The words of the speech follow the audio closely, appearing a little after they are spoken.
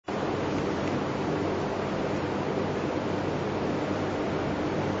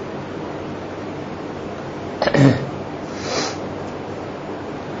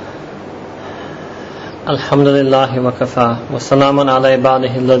الحمد لله وكفى وسلام على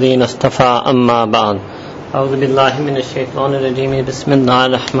عباده الذين اصطفى أما بعد أعوذ بالله من الشيطان الرجيم بسم الله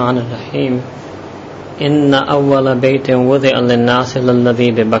الرحمن الرحيم إن أول بيت وضع للناس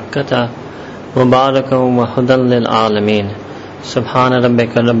للذي ببكة مباركا وهدى للعالمين سبحان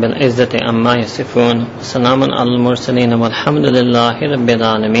ربك رب العزة عما يصفون وسلام على المرسلين والحمد لله رب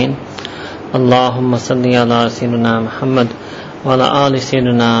العالمين اللهم صل على سيدنا محمد وعلى آل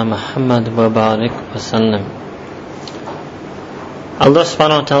سيدنا Muhammad وبارك وسلم. Allah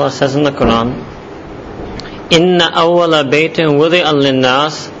subhanahu wa ta'ala says in the Quran, Inna awwala baytin wudi'a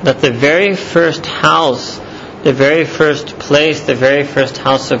linnas, that the very first house, the very first place, the very first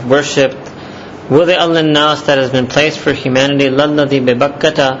house of worship, wudi'a linnas, that has been placed for humanity, lalladhi bi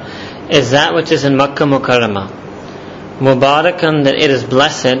Bakkata, is that which is in Makkah Mukarramah. Mubarakan, that it is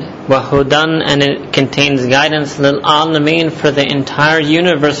blessed, wa hudan, and it contains guidance, lil alameen, for the entire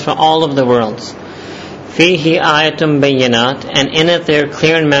universe, for all of the worlds. Fihi ayatum bayyinat, and in it there are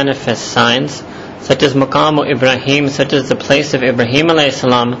clear and manifest signs, such as Maqamu Ibrahim, such as the place of Ibrahim alayhi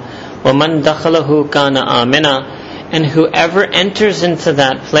salam, wa man dakhalahu kana amina, and whoever enters into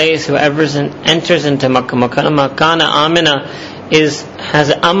that place, whoever enters into Makkah Mukarramah, kana amina,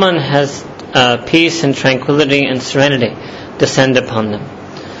 has aman, has peace and tranquility and serenity descend upon them.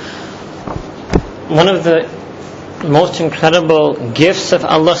 One of the most incredible gifts of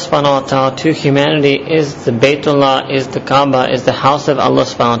Allah subhanahu wa ta'ala to humanity is the Baytullah, is the Kaaba, is the house of Allah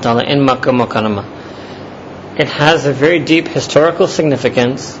subhanahu wa ta'ala in Makkah Mukarramah. It has a very deep historical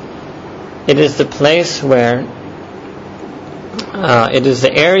significance. It is the place where it is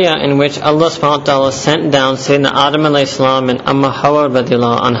the area in which Allah subhanahu wa ta'ala sent down Sayyidina Adam alayhi salam and Amma Hawa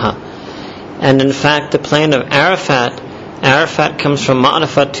radiyallahu anha. And in fact, the plain of Arafat comes from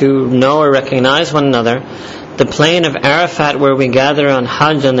Ma'rifah, to know or recognize one another. The plain of Arafat, where we gather on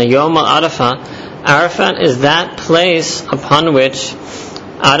Hajj on the Yawm al-Arafah, Arafat is that place upon which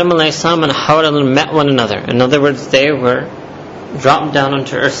Adam alayhi salam and Hawa met one another. In other words, they were dropped down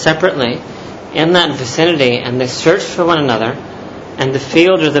onto earth separately in that vicinity, and they searched for one another, and the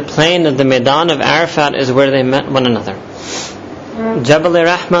field or the plain of the Maidan of Arafat is where they met one another.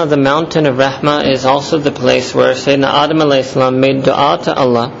 Jabal-e-Rahmah, the mountain of Rahmah, is also the place where Sayyidina Adam alayhi salam made dua to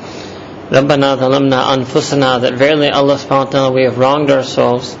Allah, Rabbana dhalamna anfusana, that verily Allah subhanahu wa ta'ala, we have wronged our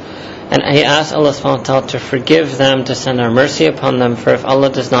souls, and he asked Allah subhanahu wa ta'ala to forgive them, to send our mercy upon them, for if Allah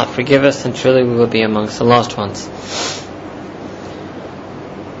does not forgive us, then truly we will be amongst the lost ones.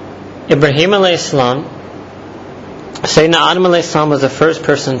 Ibrahim alayhi salam, Sayyidina Adam alayhi salam was the first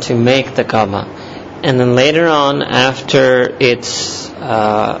person to make the Kaaba. And then later on, after it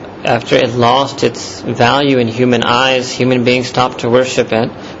lost its value in human eyes, human beings stopped to worship in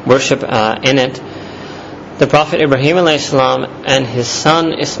it, the Prophet Ibrahim alayhi salam and his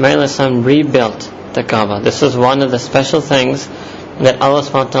son Ismail alayhi salam rebuilt the Kaaba. This was one of the special things that Allah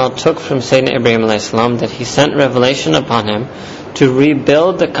subhanahu wa ta'ala took from Sayyidina Ibrahim alayhi salam, that he sent revelation upon him to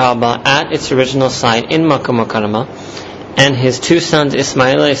rebuild the Kaaba at its original site in Makkah Mukarramah. And his two sons,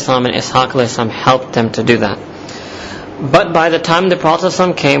 Ismail alayhi salam and Ishaq alayhi salam, helped them to do that. But by the time the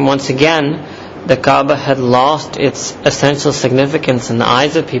Prophet came, once again, the Kaaba had lost its essential significance in the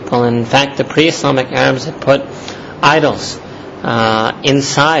eyes of people. And in fact, the pre-Islamic Arabs had put idols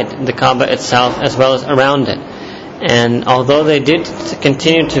inside the Kaaba itself, as well as around it. And although they did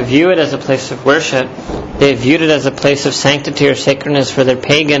continue to view it as a place of worship, they viewed it as a place of sanctity or sacredness for their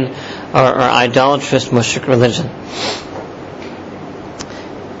pagan or idolatrous mushrik religion.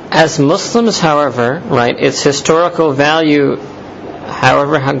 As Muslims, however, its historical value,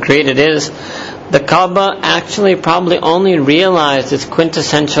 however how great it is, the Kaaba actually probably only realized its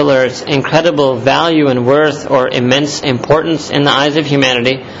quintessential or its incredible value and worth or immense importance in the eyes of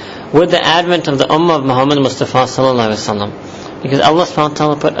humanity with the advent of the Ummah of Muhammad Mustafa sallallahu alaihi wasallam, because Allah subhanahu wa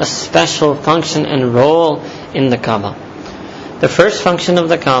ta'ala put a special function and role in the Kaaba. The first function of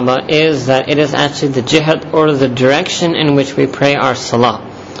the Kaaba is that it is actually the jihad, or the direction in which we pray our salah.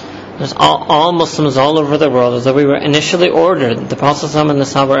 There's all Muslims all over the world, as though we were initially ordered, the Prophet and the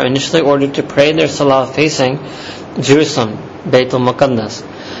Sahaba were initially ordered to pray their salah facing Jerusalem, Baytul Muqaddas.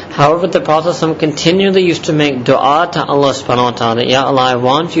 However, the Prophet continually used to make dua to Allah subhanahu wa ta'ala, Ya Allah, I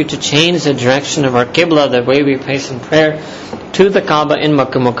want you to change the direction of our Qibla, the way we place in prayer, to the Kaaba in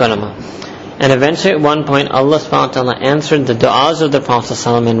Makkah Mukarramah. And eventually at one point, Allah subhanahu wa ta'ala answered the du'as of the Prophet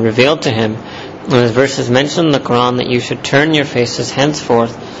and revealed to him, and his verses mentioned in the Quran, that you should turn your faces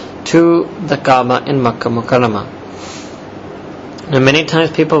henceforth to the Kaaba in Makkah Mukarramah. Now many times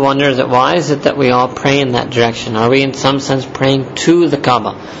people wonder, why is it that we all pray in that direction? Are we in some sense praying to the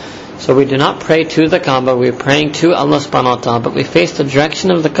Kaaba? So we do not pray to the Kaaba, we're praying to Allah subhanahu wa ta'ala, but we face the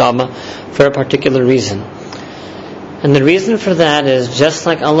direction of the Kaaba for a particular reason. And the reason for that is, just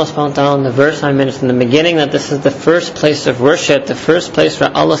like Allah subhanahu wa ta'ala in the verse I mentioned in the beginning, that this is the first place of worship, the first place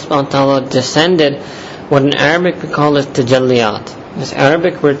where Allah subhanahu wa ta'ala descended, what in Arabic we call is tajalliyat. This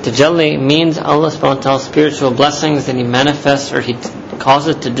Arabic word tajalli means Allah subhanahu wa ta'ala's spiritual blessings that He manifests, or He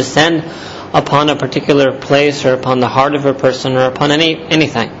causes to descend upon a particular place, or upon the heart of a person, or upon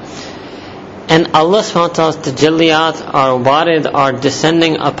anything. And Allah subhanahu wa ta'ala's tajalliyat are warid, are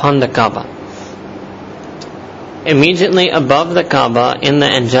descending upon the Kaaba. Immediately above the Kaaba, in the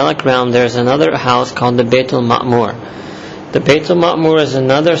angelic realm, there's another house called the Baytul Ma'mur. The Baytul Ma'mur is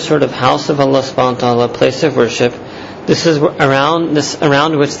another sort of house of Allah subhanahu wa ta'ala, a place of worship. This is around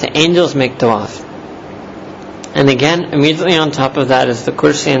which the angels make tawaf. And again, immediately on top of that is the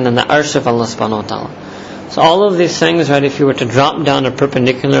kursi and then the arsh of Allah subhanahu wa ta'ala. So all of these things, right, if you were to drop down a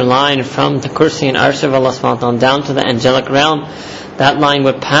perpendicular line from the kursi and arsh of Allah subhanahu wa ta'ala down to the angelic realm, that line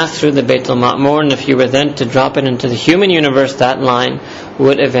would pass through the Baytul Ma'mur, and if you were then to drop it into the human universe, that line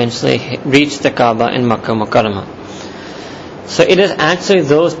would eventually reach the Kaaba in Makkah Mukarramah. So it is actually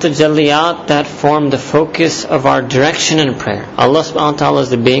those tajalliyat that form the focus of our direction in prayer. Allah subhanahu wa ta'ala is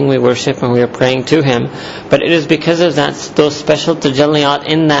the being we worship and we are praying to Him, but it is because of those special tajalliyat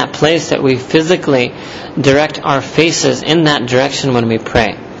in that place that we physically direct our faces in that direction when we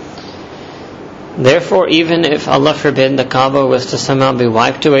pray. Therefore, even if, Allah forbid, the Kaaba was to somehow be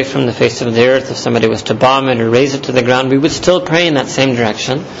wiped away from the face of the earth, if somebody was to bomb it or raise it to the ground, we would still pray in that same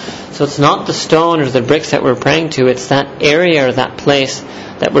direction. So it's not the stone or the bricks that we're praying to, it's that area or that place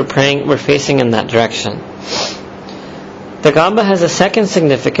that we're facing in that direction. The Kaaba has a second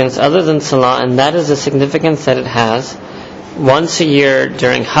significance other than Salah, and that is the significance that it has once a year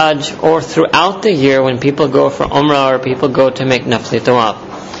during Hajj, or throughout the year when people go for Umrah or people go to make Nafli Tawaf.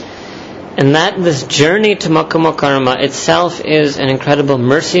 And that this journey to Makkah Mukarramah itself is an incredible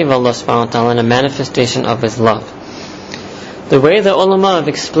mercy of Allah subhanahu wa ta'ala and a manifestation of His love. The way the ulama have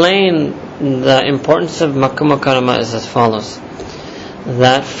explained the importance of Makkah Mukarramah is as follows.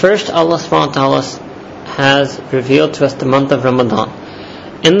 That first, Allah subhanahu wa ta'ala has revealed to us the month of Ramadan.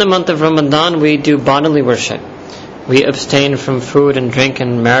 In the month of Ramadan, we do bodily worship. We abstain from food and drink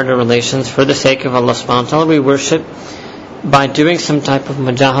and marital relations for the sake of Allah subhanahu wa ta'ala. We worship by doing some type of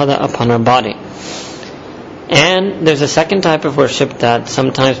mujahada upon our body. And there's a second type of worship that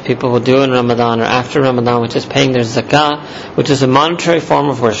sometimes people will do in Ramadan or after Ramadan, which is paying their zakah, which is a monetary form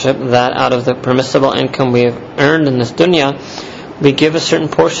of worship that out of the permissible income we have earned in this dunya, we give a certain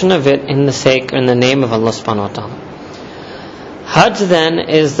portion of it in the name of Allah subhanahu wa ta'ala. Hajj then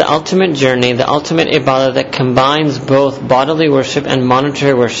is the ultimate journey, the ultimate ibadah that combines both bodily worship and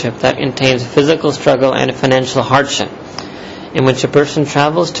monetary worship, that contains physical struggle and financial hardship, in which a person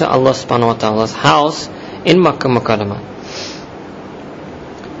travels to Allah subhanahu wa ta'ala's house in Makkah Mukarramah.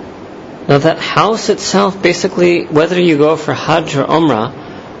 Now that house itself, basically, whether you go for Hajj or Umrah,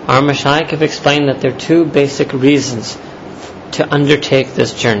 our Mashaykh have explained that there are two basic reasons to undertake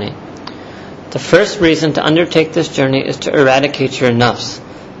this journey. The first reason to undertake this journey is to eradicate your nafs,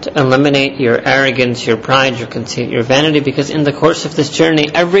 to eliminate your arrogance, your pride, your conceit, your vanity, because in the course of this journey,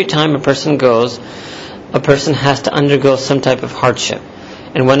 every time a person goes, a person has to undergo some type of hardship.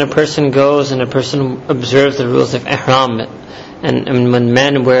 And when a person goes and a person observes the rules of ihram, and when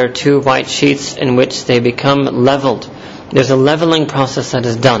men wear two white sheets in which they become leveled, there's a leveling process that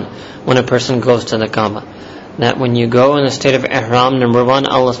is done when a person goes to the Kaaba. That when you go in a state of ihram, number one,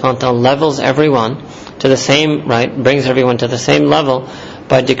 Allah subhanahu wa ta'ala levels everyone to the same, brings everyone to the same level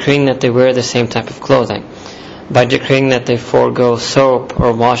by decreeing that they wear the same type of clothing, by decreeing that they forego soap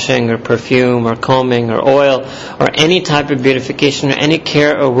or washing or perfume or combing or oil or any type of beautification or any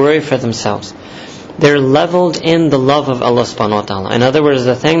care or worry for themselves. They're leveled in the love of Allah subhanahu wa ta'ala. In other words,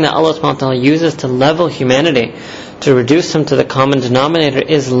 the thing that Allah subhanahu wa ta'ala uses to level humanity, to reduce them to the common denominator,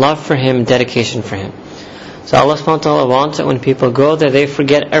 is love for Him, dedication for Him. So Allah subhanahu wa ta'ala wants it when people go there, they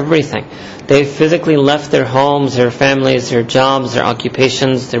forget everything. They physically left their homes, their families, their jobs, their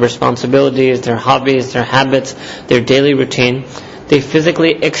occupations, their responsibilities, their hobbies, their habits, their daily routine. They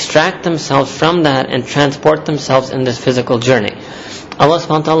physically extract themselves from that and transport themselves in this physical journey. Allah subhanahu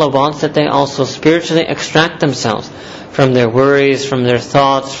wa ta'ala wants that they also spiritually extract themselves from their worries, from their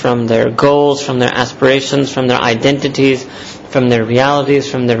thoughts, from their goals, from their aspirations, from their identities, from their realities,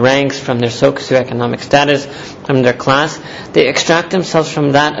 from their ranks, from their socioeconomic status, from their class. They extract themselves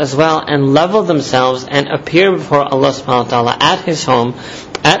from that as well and level themselves and appear before Allah subhanahu wa ta'ala at His home,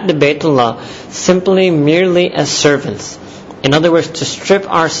 at the Baytullah, simply merely as servants. In other words, to strip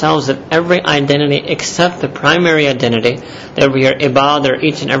ourselves of every identity except the primary identity, that we are ibad, or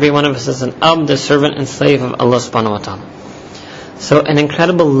each and every one of us is an abd, the servant and slave of Allah subhanahu wa ta'ala. So an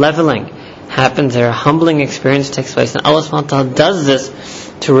incredible leveling happens there, a humbling experience takes place, and Allah subhanahu wa ta'ala does this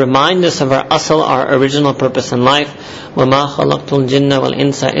to remind us of our asl, our original purpose in life. وَمَا خَلَقْتُ الْجِنَّ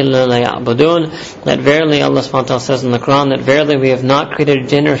وَالْإِنسَ إِلَّا لَيَعْبُدُونَ. That verily, Allah subhanahu wa ta'ala says in the Quran, that verily we have not created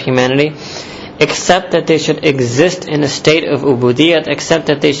jinn or humanity except that they should exist in a state of ubudiyat, except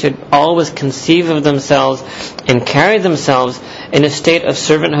that they should always conceive of themselves and carry themselves in a state of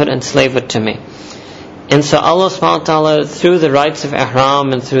servanthood and slavehood to me. And so Allah subhanahu wa ta'ala, through the rites of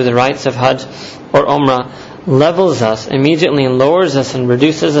ihram and through the rites of hajj or umrah, levels us immediately and lowers us and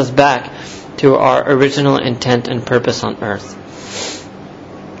reduces us back to our original intent and purpose on earth.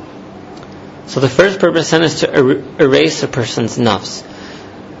 So the first purpose then is to erase a person's nafs.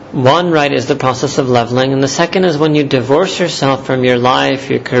 One, right, is the process of leveling, and the second is when you divorce yourself from your life,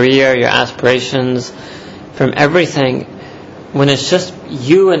 your career, your aspirations, from everything, when it's just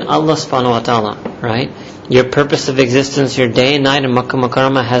you and Allah subhanahu wa ta'ala, right? Your purpose of existence, your day and night in Makkah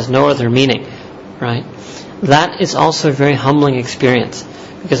Mukarramah has no other meaning, right? That is also a very humbling experience,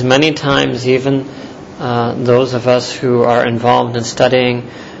 because many times even those of us who are involved in studying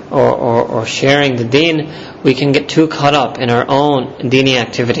or sharing the deen, we can get too caught up in our own deeni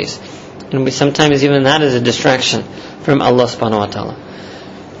activities, and we sometimes even that is a distraction from Allah subhanahu wa ta'ala.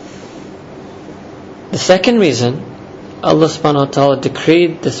 The second reason Allah subhanahu wa ta'ala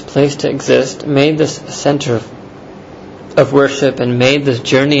decreed this place to exist, made this a center of worship, and made this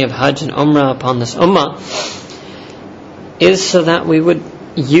journey of hajj and umrah upon this ummah, is so that we would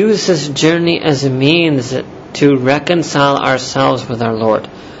use this journey as a means to reconcile ourselves with our Lord.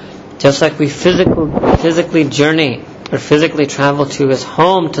 Just like we physically journey or physically travel to His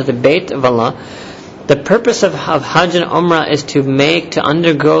home, to the Bayt of Allah, the purpose of hajj and umrah is to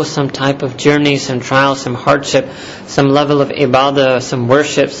undergo some type of journey, some trial, some hardship, some level of ibadah, some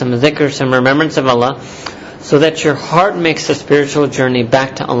worship, some dhikr, some remembrance of Allah, so that your heart makes a spiritual journey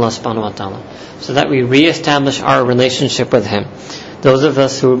back to Allah subhanahu wa ta'ala, so that we re-establish our relationship with Him. Those of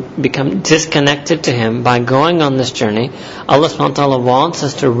us who become disconnected to Him by going on this journey, Allah subhanahu wa ta'ala wants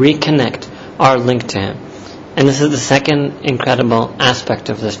us to reconnect our link to Him. And this is the second incredible aspect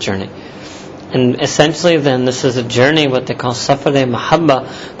of this journey. And essentially then, this is a journey, what they call safar-e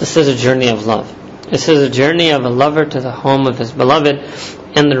mahabba. This is a journey of love. This is a journey of a lover to the home of his beloved,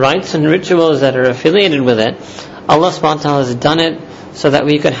 and the rites and rituals that are affiliated with it, Allah subhanahu wa ta'ala has done it so that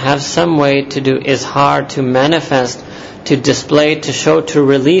we could have some way to do izhar, to manifest, to display, to show, to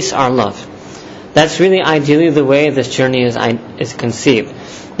release our love. That's really ideally the way this journey is conceived.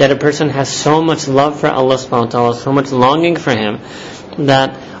 That a person has so much love for Allah subhanahu wa ta'ala, so much longing for Him,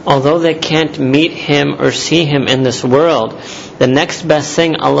 that although they can't meet Him or see Him in this world, the next best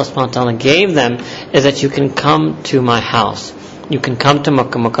thing Allah subhanahu wa ta'ala gave them is that you can come to my house. You can come to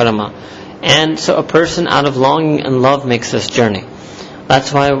Makkah Mukarramah. And so a person out of longing and love makes this journey.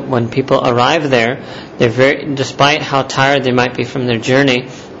 That's why when people arrive there, despite how tired they might be from their journey,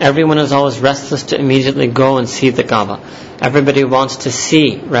 everyone is always restless to immediately go and see the Kaaba. Everybody wants to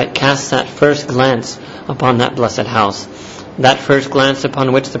see, right, cast that first glance upon that blessed house. That first glance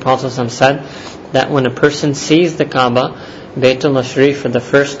upon which the Prophet said that when a person sees the Kaaba, Baytullah Sharif, for the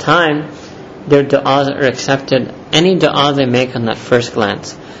first time, their du'as are accepted, any du'a they make on that first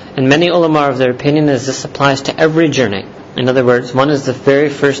glance. And many ulama are of their opinion as this applies to every journey. In other words, one is the very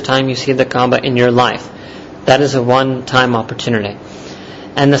first time you see the Kaaba in your life. That is a one-time opportunity.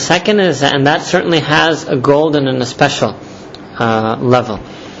 And the second is, and that certainly has a golden and a special level.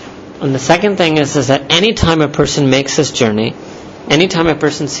 And the second thing is that any time a person makes this journey, any time a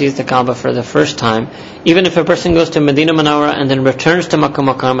person sees the Kaaba for the first time, even if a person goes to Medina Munawwara and then returns to Makkah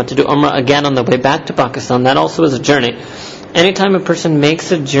Mukarramah to do Umrah again on the way back to Pakistan, that also is a journey. Anytime a person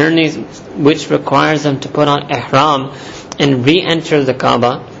makes a journey which requires them to put on ihram and re-enter the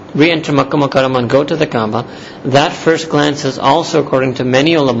Kaaba, re-enter Makkah Mukarramah and go to the Kaaba, that first glance is also, according to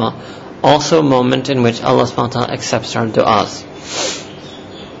many ulama, also a moment in which Allah subhanahu wa ta'ala accepts our du'as.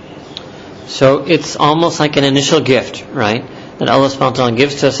 So it's almost like an initial gift, right, that Allah subhanahu wa ta'ala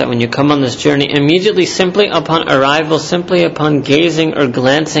gives to us, that when you come on this journey, immediately, simply upon arrival, simply upon gazing or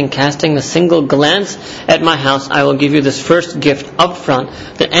glancing, casting a single glance at my house, I will give you this first gift up front,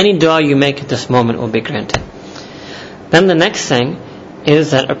 that any dua you make at this moment will be granted. Then the next thing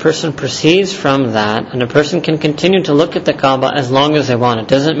is that a person proceeds from that, and a person can continue to look at the Kaaba as long as they want. It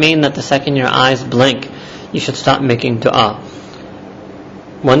doesn't mean that the second your eyes blink, you should stop making dua.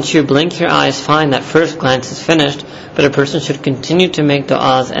 Once you blink your eyes, fine, that first glance is finished, but a person should continue to make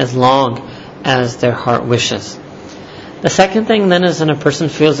du'as as long as their heart wishes. The second thing then is when a person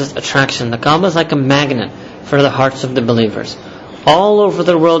feels this attraction. The Kaaba is like a magnet for the hearts of the believers. All over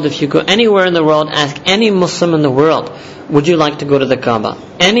the world, if you go anywhere in the world, ask any Muslim in the world, would you like to go to the Kaaba?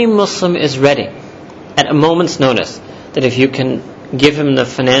 Any Muslim is ready at a moment's notice that if you can give him the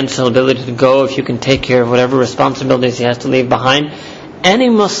financial ability to go, if you can take care of whatever responsibilities he has to leave behind, any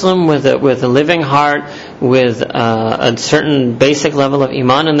Muslim with a living heart, with a certain basic level of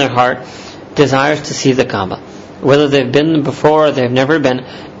iman in their heart, desires to see the Kaaba. Whether they've been before or they've never been,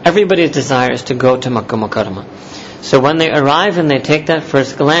 everybody desires to go to Makkah Mukarramah. So when they arrive and they take that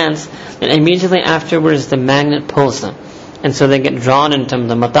first glance, then immediately afterwards the magnet pulls them. And so they get drawn into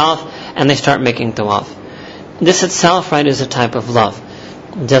the mataf and they start making tawaf. This itself, right, is a type of love.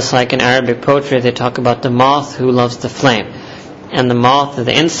 Just like in Arabic poetry, they talk about the moth who loves the flame. And the moth,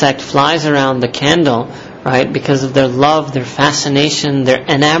 the insect, flies around the candle, right, because of their love, their fascination, they're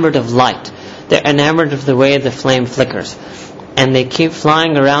enamored of light. They're enamored of the way the flame flickers. And they keep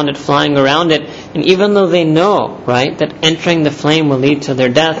flying around it, and even though they know, right, that entering the flame will lead to their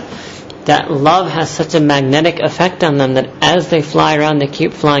death, that love has such a magnetic effect on them that as they fly around, they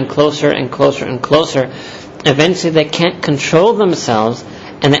keep flying closer and closer and closer. Eventually they can't control themselves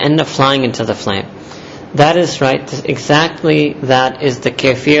and they end up flying into the flame. That is right, exactly that is the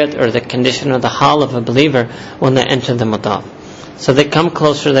kayfiyat or the condition or the hal of a believer when they enter the mataf. So they come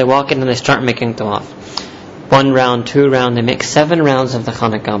closer, they walk in and they start making tawaf. 1 round, 2 round, they make 7 rounds of the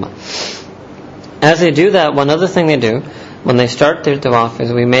Khana Kaaba. As they do that, one other thing they do when they start their tawaf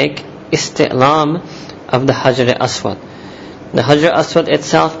is we make isti'lam of the Hajar Aswad. The Hajar Aswad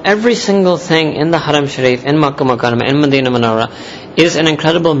itself, every single thing in the Haram Sharif, in Makkah Mukarramah, in Medina Munawwara, is an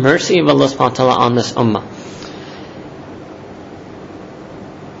incredible mercy of Allah subhanahu wa ta'ala on this ummah.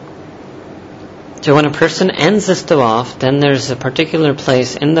 So when a person ends this tawaf, then there's a particular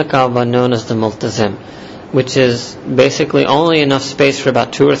place in the Kaaba known as the Multazim, which is basically only enough space for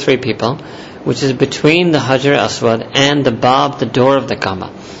about 2 or 3 people, which is between the Hajar Aswad and the Bab, the door of the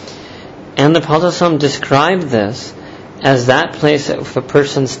Kaaba. And the Prophet ﷺ described this as that place that if a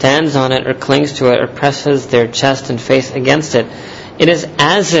person stands on it or clings to it or presses their chest and face against it, it is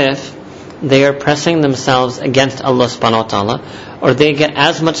as if they are pressing themselves against Allah subhanahu wa ta'ala, or they get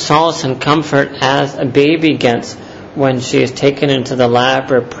as much solace and comfort as a baby gets when she is taken into the lap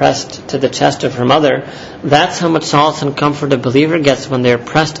or pressed to the chest of her mother. That's how much solace and comfort a believer gets when they are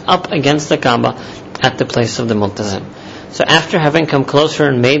pressed up against the Kaaba at the place of the Multazim. So after having come closer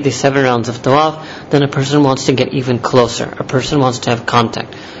and made these 7 rounds of tawaf, then a person wants to get even closer. A person wants to have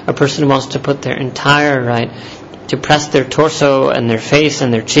contact. A person wants to put their entire, right, to press their torso and their face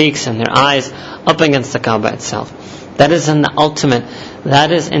and their cheeks and their eyes up against the Kaaba itself. That is in the ultimate.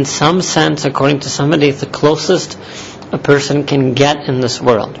 That is in some sense, according to somebody, the closest a person can get in this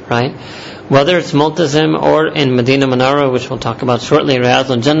world, right? Whether it's Multazim or in Medina Munawwara, which we'll talk about shortly, Riyadh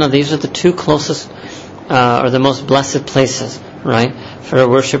al-Jannah, these are the 2 closest or the most blessed places, right, for a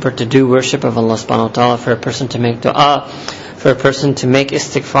worshipper to do worship of Allah subhanahu wa ta'ala, for a person to make dua, for a person to make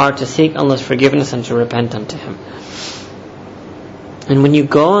istighfar, to seek Allah's forgiveness and to repent unto Him. And when you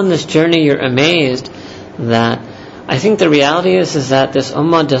go on this journey, you're amazed that I think the reality is that this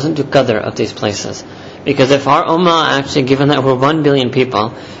ummah doesn't do qadr of these places. Because if our ummah, actually, given that we're 1 billion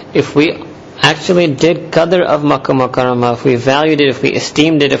people, if we actually did qadr of Makkah Mukarramah, if we valued it, if we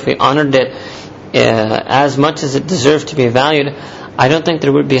esteemed it, if we honored it as much as it deserved to be valued, I don't think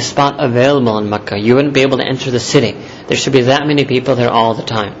there would be a spot available in Makkah. You wouldn't be able to enter the city. There should be that many people there all the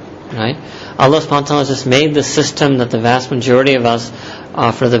time, right? Allah subhanahu wa ta'ala just made the system that the vast majority of us,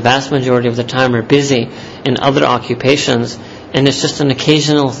 for the vast majority of the time, are busy in other occupations, and it's just an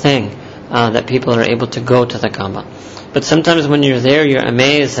occasional thing that people are able to go to the Kaaba. But sometimes when you're there, you're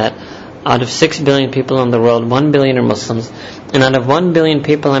amazed that out of 6 billion people in the world, 1 billion are Muslims, and out of 1 billion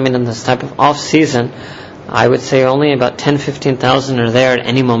people, in this type of off-season, I would say only about 10,000-15,000 are there at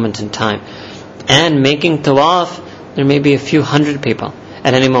any moment in time. And making tawaf, there may be a few hundred people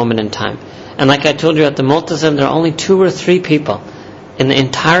at any moment in time. And like I told you, at the Multazim, there are only 2 or 3 people in the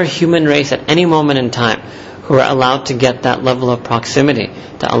entire human race at any moment in time who are allowed to get that level of proximity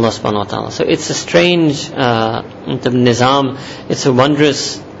to Allah subhanahu wa ta'ala. So it's a strange nizam, it's a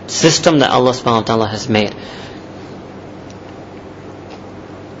wondrous system that Allah subhanahu wa ta'ala has made.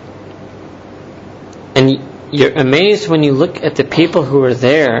 And you're amazed when you look at the people who are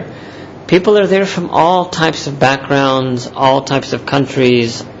there. People are there from all types of backgrounds, all types of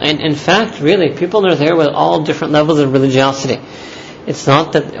countries, and in fact, really, people are there with all different levels of religiosity. It's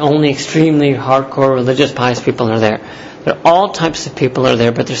not that only extremely hardcore religious pious people are there. There are all types of people are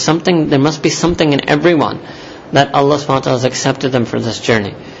there, but there must be something in everyone that Allah subhanahu wa ta'ala has accepted them for this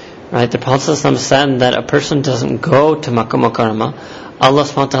journey. right? The Prophet ﷺ said that a person doesn't go to Makkah Mukarramah, Allah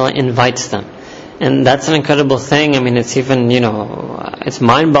subhanahu wa ta'ala invites them. And that's an incredible thing. I mean, it's even, it's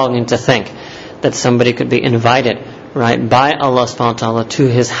mind-boggling to think that somebody could be invited, right, by Allah subhanahu wa ta'ala to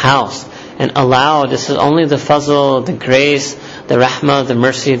His house and allowed. This is only the fazl, the grace, the rahmah, the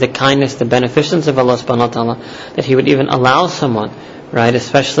mercy, the kindness, the beneficence of Allah subhanahu wa ta'ala, that He would even allow someone, right,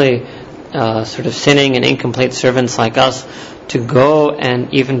 especially sort of sinning and incomplete servants like us, to go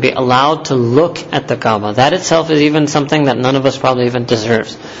and even be allowed to look at the Kaaba. That itself is even something that none of us probably even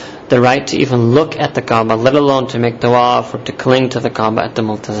deserves. The right to even look at the Kaaba, let alone to make tawaf or to cling to the Kaaba at the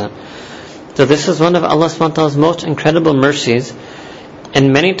Multazam. So this is one of Allah subhanahu wa ta'ala's most incredible mercies.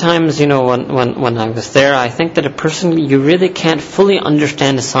 And many times, when I was there, I think that a person, you really can't fully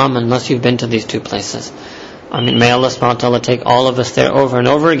understand Islam unless you've been to these two places. I mean, may Allah subhanahu wa ta'ala take all of us there over and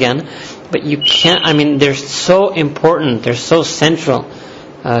over again. But you can't, they're so important, they're so central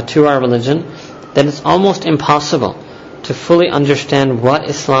to our religion, that it's almost impossible to fully understand what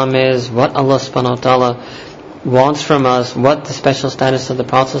Islam is, what Allah subhanahu wa ta'ala wants from us, what the special status of the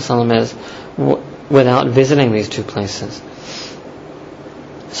Prophet ﷺ is, without visiting these two places.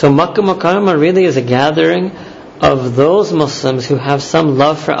 So Makkah Mukarramah really is a gathering of those Muslims who have some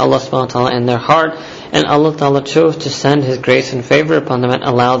love for Allah subhanahu wa ta'ala in their heart, and Allah ta'ala chose to send His grace and favor upon them and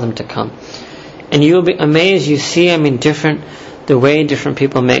allow them to come. And you will be amazed, you see, the way different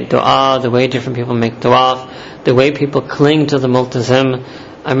people make dua, the way different people make tawaf, the way people cling to the Multazim.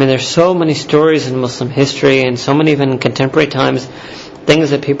 There's so many stories in Muslim history, and so many even in contemporary times, things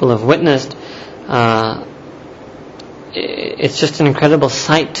that people have witnessed. It's just an incredible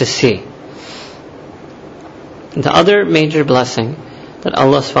sight to see. The other major blessing that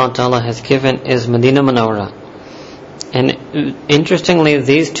Allah subhanahu wa ta'ala has given is Medina Munawwara. And interestingly,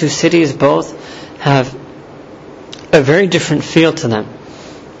 these two cities both have a very different feel to them.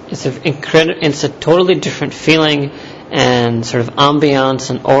 It's a totally different feeling and sort of ambiance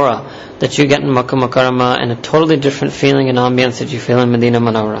and aura that you get in Makkah Mukarramah, and a totally different feeling and ambiance that you feel in Medina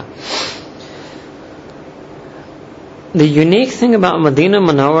Munawwara. The unique thing about Medina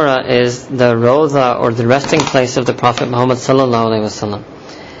Munawwara is the Rawza, or the resting place of the Prophet Muhammad sallallahu alaihi wasallam.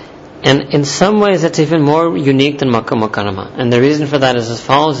 And in some ways it's even more unique than Makkah Mukarramah. And the reason for that is as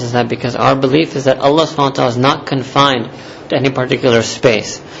follows, is that because our belief is that Allah subhanahu wa ta'ala is not confined to any particular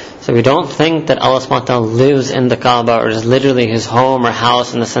space. So we don't think that Allah subhanahu wa ta'ala lives in the Kaaba, or is literally His home or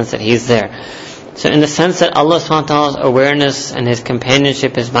house in the sense that He's there. So in the sense that Allah subhanahu wa ta'ala's awareness and His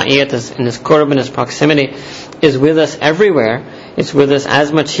companionship, His ma'iyat, and His qurb and His proximity is with us everywhere. It's with us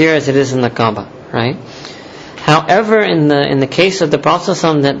as much here as it is in the Kaaba, right? However, in the case of the Prophet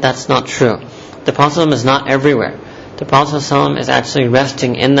ﷺ, that's not true. The Prophet ﷺ is not everywhere. The Prophet ﷺ is actually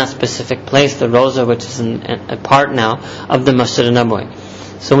resting in that specific place, the Rawza, which is a part now of the Masjid al-Nabawi.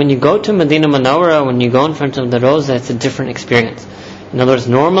 So when you go to Medina Munawwara, when you go in front of the Rawza, it's a different experience. In other words,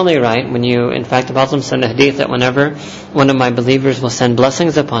 normally, right, in fact, the Prophet said in the hadith that whenever one of my believers will send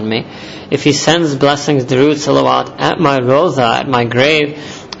blessings upon me, if he sends blessings, durood, salawat, at my Rawza, at my grave,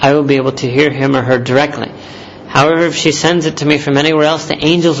 I will be able to hear him or her directly. However, if she sends it to me from anywhere else, the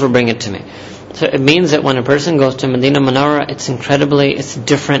angels will bring it to me. So it means that when a person goes to Medina Munawwara, it's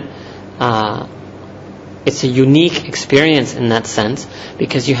different, it's a unique experience in that sense,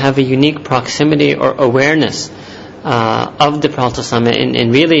 because you have a unique proximity or awareness of the Prophet ﷺ.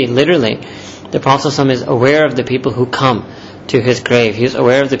 And really, literally, the Prophet ﷺ is aware of the people who come to his grave. He is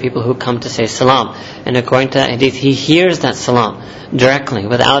aware of the people who come to say salam. And according to that hadith, he hears that salam directly,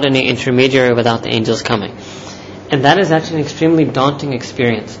 without any intermediary, without the angels coming. And that is actually an extremely daunting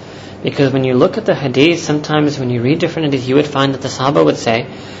experience. Because when you look at the hadith, sometimes when you read different hadith, you would find that the Sahaba would say,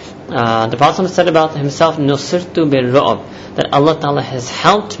 the Prophet said about himself, "Nusirtu bil-ru'b," that Allah Ta'ala has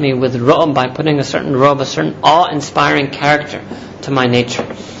helped me with ru'b by putting a certain awe-inspiring character to my nature.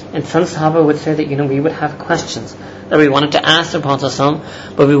 And some Sahaba would say that, we would have questions that we wanted to ask the Prophet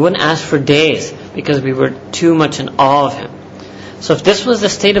ﷺ, but we wouldn't ask for days because we were too much in awe of him. So if this was the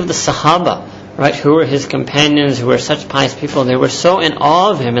state of the Sahaba, right, who were his companions, who were such pious people, they were so in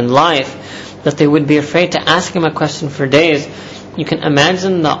awe of him in life that they would be afraid to ask him a question for days. You can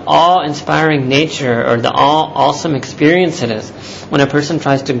imagine the awe-inspiring nature, or the awesome experience it is when a person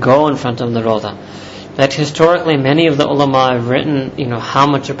tries to go in front of the Rawda. That historically many of the ulama have written, how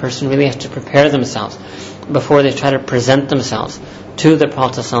much a person really has to prepare themselves before they try to present themselves to the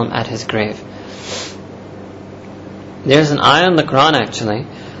Prophet ﷺ at his grave. There's an ayah in the Quran actually,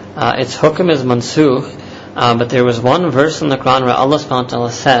 its hukm is mansukh, but there was one verse in the Quran where Allah subhanahu wa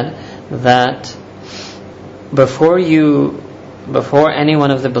ta'ala said that before any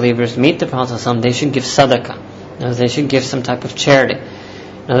one of the believers meet the Prophet ﷺ, they should give sadaqah. They should give some type of charity.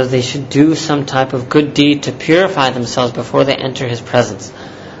 In other words, they should do some type of good deed to purify themselves before they enter His presence.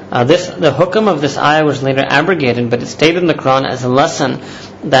 The hukam of this ayah was later abrogated, but it's stated in the Quran as a lesson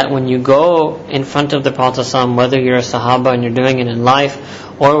that when you go in front of the Prophet ﷺ, whether you're a Sahaba and you're doing it in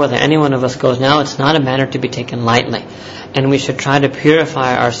life, or whether any one of us goes now, it's not a matter to be taken lightly. And we should try to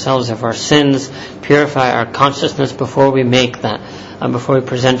purify ourselves of our sins, purify our consciousness before we make that, before we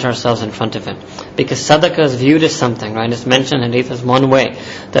present ourselves in front of Him. Because sadaqah is viewed as something, right? It's mentioned in hadith as one way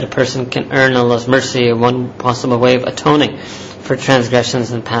that a person can earn Allah's mercy, one possible way of atoning for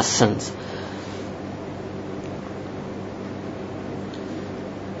transgressions and past sins.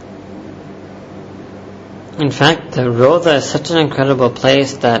 In fact, the Rawda is such an incredible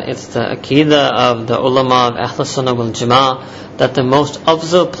place that it's the Aqidah of the ulama of Ahl Sunnah wal Jama'ah that the most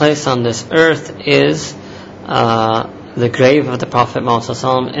afzal place on this earth is the grave of the Prophet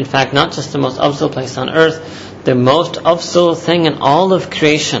Muhammad. In fact, not just the most afzal place on earth, the most afzal thing in all of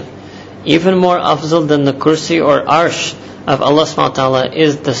creation, even more afzal than the kursi or arsh of Allah subhanahu wa ta'ala,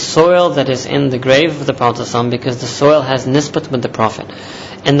 is the soil that is in the grave of the Prophet ﷺ, because the soil has nisbat with the Prophet.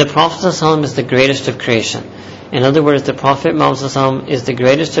 And the Prophet ﷺ is the greatest of creation. In other words, the Prophet ﷺ is the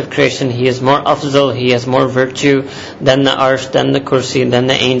greatest of creation. He is more afzal, he has more virtue than the arsh, than the kursi, than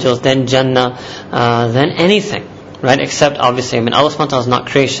the angels, than Jannah, than anything. Right? Except obviously, Allah subhanahu wa ta'ala is not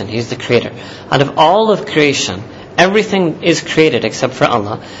creation, He is the creator. Out of all of creation, everything is created except for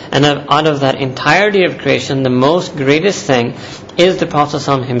Allah. And out of that entirety of creation, the most greatest thing is the Prophet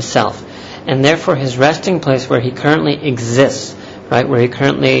ﷺ himself. And therefore his resting place where he currently exists, right, where he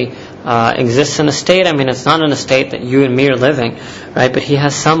currently exists in a state, it's not in a state that you and me are living, right, but he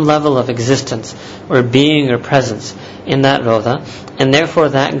has some level of existence or being or presence in that Rawda. And therefore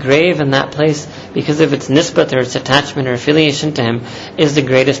that grave and that place, because of its nisbat or its attachment or affiliation to him, is the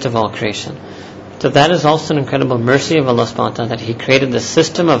greatest of all creation. So that is also an incredible mercy of Allah subhanahu wa ta'ala, that He created this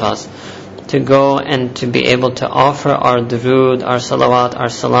system of us to go and to be able to offer our durood, our salawat, our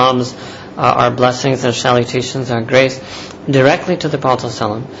salams, our blessings and salutations, our grace, directly to the Prophet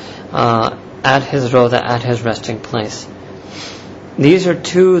ﷺ, at his Rawda, at his resting place. These are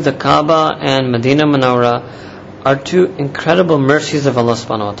two, the Kaaba and Medina Munawwara, are two incredible mercies of Allah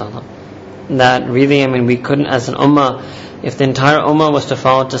subhanahu wa ta'ala, that really, we couldn't, as an ummah, if the entire ummah was to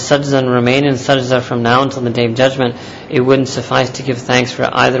fall to sajda and remain in sajda from now until the Day of Judgment, it wouldn't suffice to give thanks for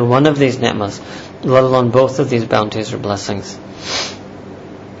either one of these ni'mas, let alone both of these bounties or blessings.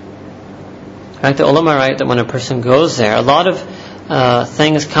 In fact, the ulama write that when a person goes there, a lot of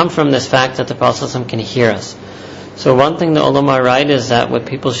things come from this fact that the Prophet ﷺ can hear us. So one thing the ulama write is that what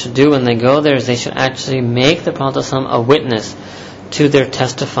people should do when they go there is they should actually make the Prophet ﷺ a witness to their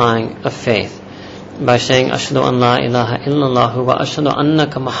testifying of faith, by saying Ashhadu an la ilaha illallah wa ashhadu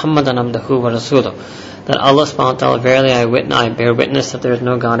annaka Muhammadan abduhu wa rasuluh, that Allah subhanahu wa ta'ala, verily I bear witness that there is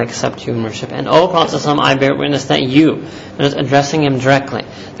no God except you in worship, and O Prophet ﷺ, I bear witness that you, and it's addressing him directly,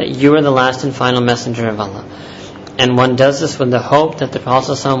 that you are the last and final messenger of Allah. And one does this with the hope that the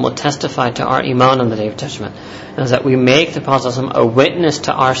Prophet ﷺ will testify to our iman on the Day of Judgment, and that we make the Prophet ﷺ a witness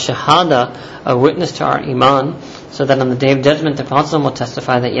to our shahada, a witness to our iman, so that on the Day of Judgment the Prophet ﷺ will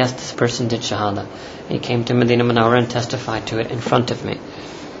testify that yes, this person did shahada. He came to Medina Munawwara and testified to it in front of me.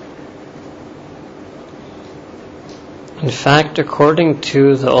 In fact, according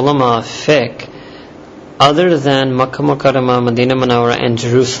to the ulama of fiqh, other than Makkah Mukarramah, Medina Munawwara and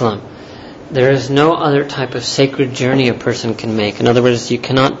Jerusalem, there is no other type of sacred journey a person can make. In other words,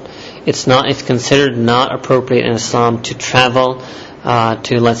 it's considered not appropriate in Islam to travel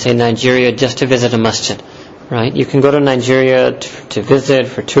to, let's say, Nigeria just to visit a masjid. Right? You can go to Nigeria to visit,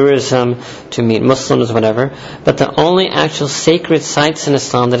 for tourism, to meet Muslims, whatever. But the only actual sacred sites in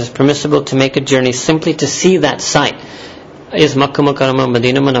Islam that is permissible to make a journey simply to see that site is Makkah Mukarramah,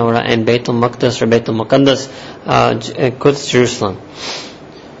 Medina Munawwara, and Baytul Maqdis or Baytul Muqaddas, Quds, Jerusalem.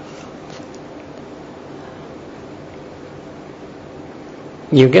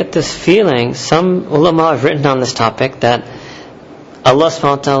 You get this feeling, some ulama have written on this topic, that Allah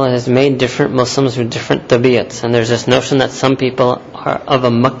subhanahu wa ta'ala has made different Muslims with different tabiyats, and there's this notion that some people are of a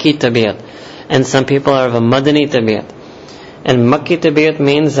Makki tabiyat and some people are of a Madani tabiyat. And Makki tabiyat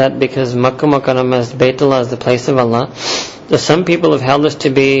means that because Makkah Mukarramah is Baytullah, is the place of Allah, so some people have held this to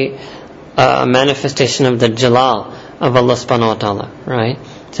be a manifestation of the Jalal of Allah subhanahu wa ta'ala, right?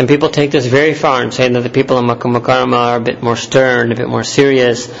 Some people take this very far and say that the people of Makkah Mukarramah are a bit more stern, a bit more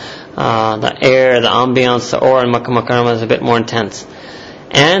serious, the air, the ambience, the aura in Makkah Mukarramah is a bit more intense.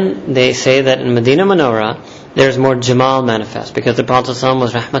 And they say that in Medina Munawwara there's more Jamal manifest, because the Prophet ﷺ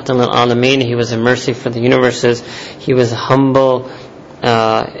was Rahmatan lil Alameen, he was a mercy for the universes, he was humble,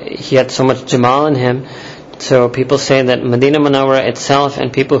 he had so much Jamal in him. So people say that Medina Munawwara itself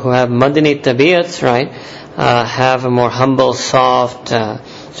and people who have Madani tabiyats, right, have a more humble, soft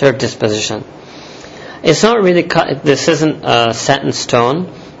sort of disposition. It's not really this isn't set in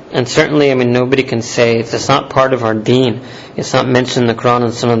stone, and certainly, nobody can say it's not part of our deen. It's not mentioned in the Quran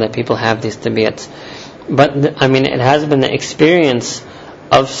and Sunnah that people have these tabiyats. But it has been the experience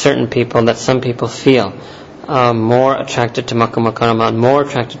of certain people that some people feel more attracted to Makkah Mukarramah, more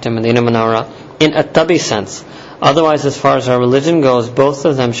attracted to Medina Munawwara in a tabi sense. Otherwise, as far as our religion goes, both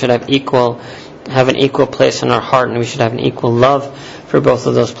of them should have an equal place in our heart, and we should have an equal love for both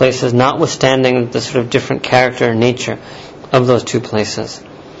of those places, notwithstanding the sort of different character and nature of those two places.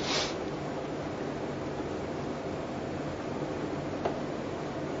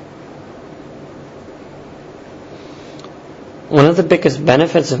 One of the biggest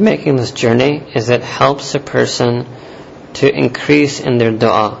benefits of making this journey is it helps a person to increase in their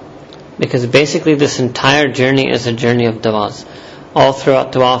dua. Because basically this entire journey is a journey of du'as. All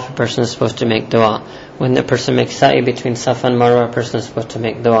throughout dua, a person is supposed to make dua. When the person makes sa'i between Safa and Marwa, a person is supposed to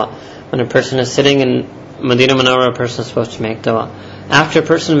make dua. When a person is sitting in Medina Munawwara, a person is supposed to make dua. After a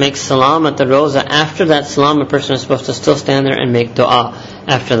person makes salam at the Roza, after that salam, a person is supposed to still stand there and make dua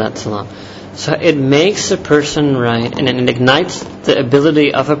after that salam. So it makes a person right, and it ignites the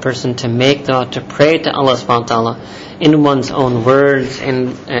ability of a person to make dua, to pray to Allah subhanahu wa ta'ala in one's own words,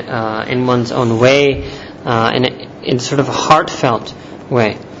 in one's own way, in sort of a heartfelt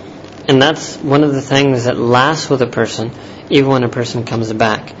way. And that's one of the things that lasts with a person, even when a person comes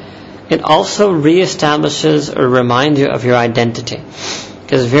back. It also reestablishes or reminds you of your identity.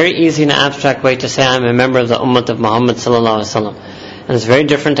 Because it's very easy in an abstract way to say, I'm a member of the Ummah of Muhammad sallallahu alaihi wasallam. And it's very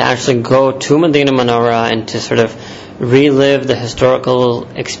different to actually go to Medina Munawwara and to sort of relive the historical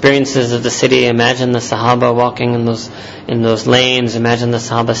experiences of the city. Imagine the Sahaba walking in those lanes. Imagine the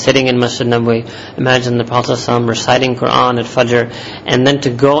Sahaba sitting in Masjid Nabawi. Imagine the Prophet ﷺ reciting Quran at Fajr. And then to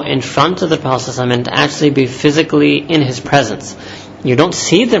go in front of the Prophet ﷺ and to actually be physically in his presence. You don't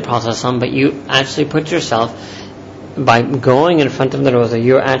see the Prophet ﷺ, but you actually put yourself, by going in front of the Roza,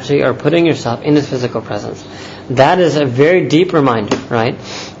 you actually are putting yourself in his physical presence. That is a very deep reminder, right,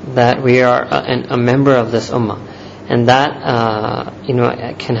 that we are a member of this ummah, and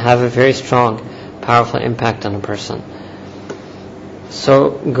that can have a very strong, powerful impact on a person. So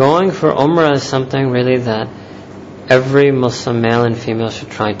going for Umrah is something really that every Muslim male and female should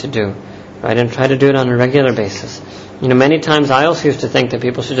try to do, right, and try to do it on a regular basis. Many times I also used to think that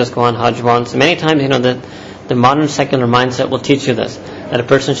people should just go on Hajj once. Many times, the modern secular mindset will teach you this, that a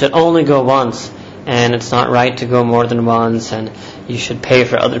person should only go once, and it's not right to go more than once, and you should pay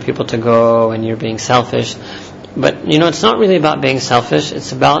for other people to go, and you're being selfish. But it's not really about being selfish.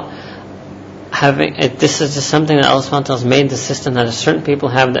 It's about having it. This is just something that Allah subhanahu wa ta'ala has made the system that certain people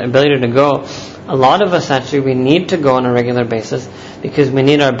have the ability to go. A lot of us actually, we need to go on a regular basis because we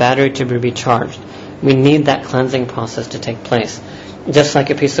need our battery to be recharged. We need that cleansing process to take place. Just like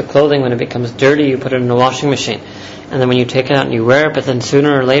a piece of clothing, when it becomes dirty, you put it in a washing machine. And then when you take it out and you wear it, but then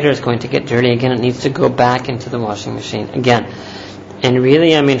sooner or later it's going to get dirty again. It needs to go back into the washing machine again. And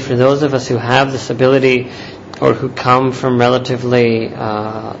really, for those of us who have this ability, or who come from relatively,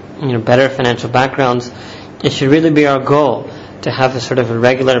 better financial backgrounds, it should really be our goal to have a sort of a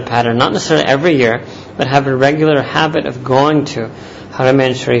regular pattern, not necessarily every year, but have a regular habit of going to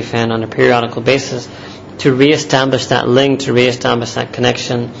Haramain Sharifan on a periodical basis to re-establish that link, to re-establish that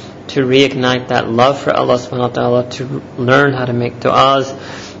connection, to reignite that love for Allah subhanahu wa ta'ala, to learn how to make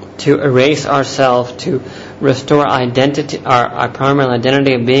du'as, to erase ourselves, to restore identity, our primary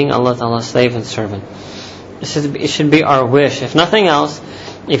identity of being Allah Ta'ala's slave and servant. It should be our wish. If nothing else,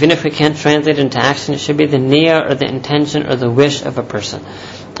 even if we can't translate it into action, it should be the niyyah or the intention or the wish of a person.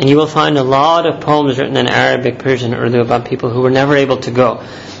 And you will find a lot of poems written in Arabic, Persian, Urdu about people who were never able to go.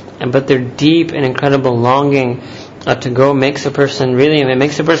 But their deep and incredible longing to go makes a person it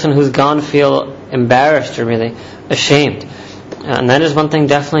makes a person who's gone feel embarrassed or really ashamed. And that is one thing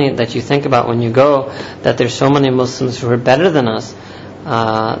definitely that you think about when you go, that there's so many Muslims who are better than us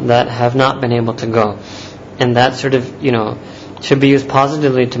that have not been able to go. And that sort of, should be used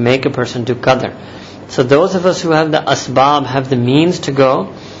positively to make a person do qadr. So those of us who have the asbab, have the means to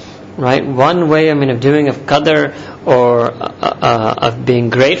go, right? One way, of doing of qadr, or of being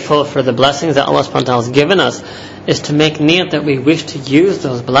grateful for the blessings that Allah subhanahu wa ta'ala has given us, is to make niyat that we wish to use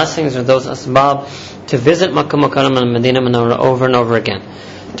those blessings or those asbab to visit Makkah Mukarramah and Medina Munawwara over and over again,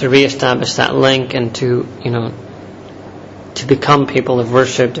 to re-establish that link and to become people of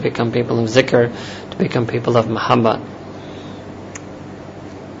worship, to become people of zikr, to become people of mahabbat.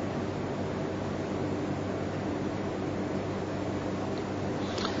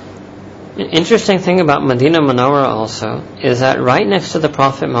 An interesting thing about Medina Munawwara also is that right next to the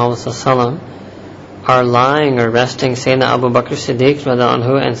Prophet Muhammad ﷺ are lying or resting Sayyidina Abu Bakr Siddiq radiallahu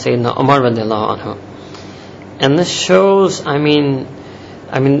anhu and Sayyidina Umar radiallahu anhu. And this shows, I mean,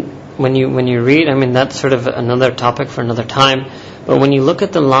 when you read, that's sort of another topic for another time. But when you look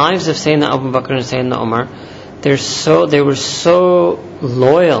at the lives of Sayyidina Abu Bakr and Sayyidina Umar, they were so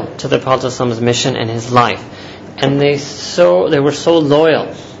loyal to the Prophet's mission and his life, and they were so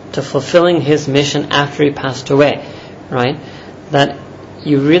loyal to fulfilling his mission after he passed away, right? That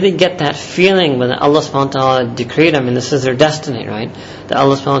you really get that feeling when Allah subhanahu wa ta'ala decreed, this is their destiny, right? That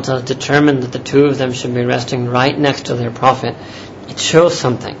Allah subhanahu wa ta'ala determined that the two of them should be resting right next to their Prophet. It shows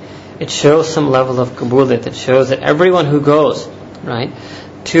something. It shows some level of qabulit. It shows that everyone who goes, right,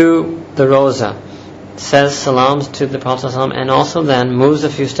 to the Roza, says salams to the Prophet ﷺ, and also then moves a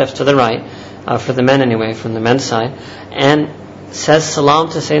few steps to the right, for the men anyway, from the men's side, and says salam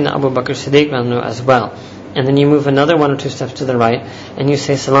to Sayyidina Abu Bakr Siddiq as well. And then you move another 1 or 2 steps to the right, and you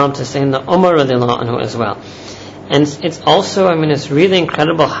say salam to Sayyidina Umar radiallahu anhu as well. And it's also, it's really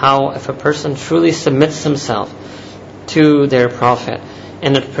incredible how if a person truly submits himself to their Prophet,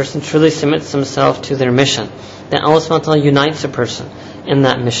 and a person truly submits himself to their mission, then Allah subhanahu wa ta'ala unites a person in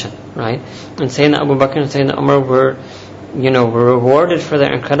that mission, right? And Sayyidina Abu Bakr and Sayyidina Umar were rewarded for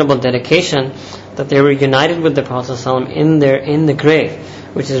their incredible dedication, that they were united with the Prophet ﷺ in the grave,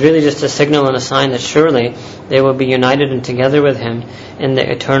 which is really just a signal and a sign that surely they will be united and together with him in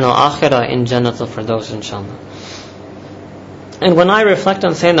the eternal akhirah in Jannatul Firdaus, inshallah. And when I reflect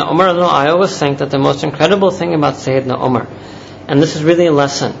on Sayyidina Umar, I always think that the most incredible thing about Sayyidina Umar, and this is really a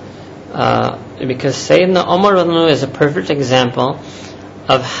lesson, because Sayyidina Umar is a perfect example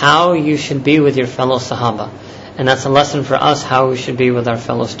of how you should be with your fellow Sahaba. And that's a lesson for us, how we should be with our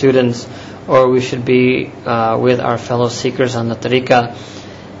fellow students, or we should be with our fellow seekers on the tariqah.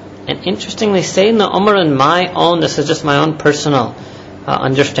 And interestingly, Sayyidina Umar, this is just my own personal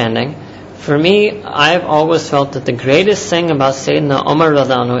understanding, for me, I've always felt that the greatest thing about Sayyidina Umar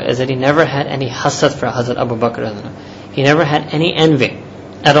is that he never had any hasad for Hazrat Abu Bakr. He never had any envy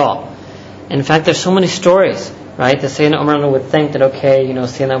at all. In fact, there's so many stories, right, that Sayyidina Umar would think that, okay,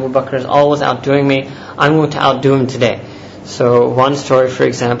 Sayyidina Abu Bakr is always outdoing me, I'm going to outdo him today. So one story, for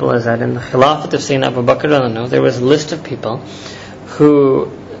example, is that in the Khilafat of Sayyidina Abu Bakr, there was a list of people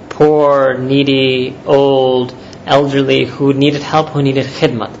who, poor, needy, old, elderly, who needed help, who needed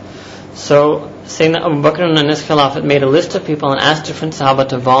khidmat. So Sayyidina Abu Bakr in his Khilafat made a list of people and asked different Sahaba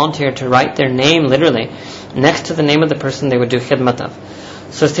to volunteer to write their name, literally, next to the name of the person they would do khidmat of.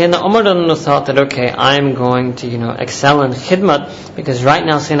 So Sayyidina Umar thought that, okay, I'm going to, excel in khidmat, because right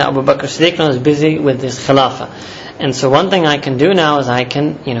now Sayyidina Abu Bakr Siddiq is busy with his Khilafah. And so one thing I can do now is I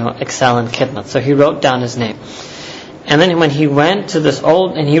can, excel in khidmat. So he wrote down his name. And then when he went to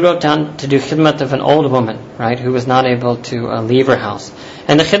and he wrote down to do khidmat of an old woman, right, who was not able to leave her house.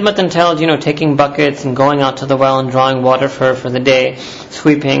 And the khidmat entailed, taking buckets and going out to the well and drawing water for her for the day,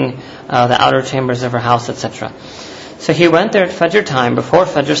 sweeping the outer chambers of her house, etc. So he went there at Fajr time, before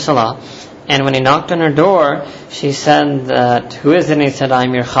Fajr Salah, and when he knocked on her door, she said that, who is it? And he said,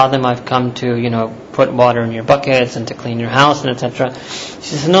 I'm your khadim, I've come to, put water in your buckets and to clean your house, and etc.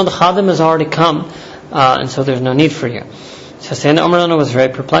 She said, no, the khadim has already come, and so there's no need for you. So Sayyidina Umar was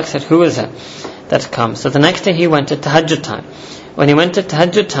very perplexed at who is it that's come. So the next day he went to tahajjud time. When he went to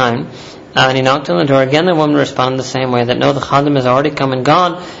tahajjud time, and he knocked on the door, again the woman responded the same way, that no, the khadim has already come and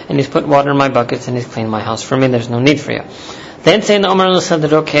gone, and he's put water in my buckets and he's cleaned my house for me, there's no need for you. Then Sayyidina Umar said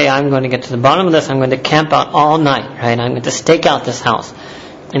that, okay, I'm going to get to the bottom of this, I'm going to camp out all night, right? I'm going to stake out this house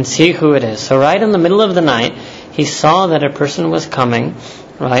and see who it is. So right in the middle of the night, he saw that a person was coming,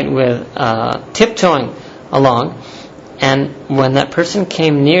 right, with tiptoeing along, and when that person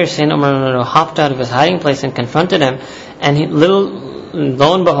came near, Sayyidina Umar hopped out of his hiding place and confronted him, and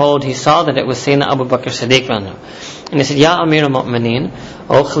lo and behold, he saw that it was Sayyidina Abu Bakr Siddiq. And he said, Ya Amir al-Mu'mineen,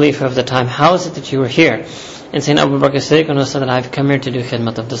 O Khalifa of the time, how is it that you were here? And Sayyidina Abu Bakr Siddiq said that I've come here to do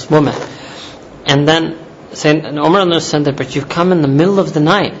khidmat of this woman. And then Sayyidina Umar said that, but you've come in the middle of the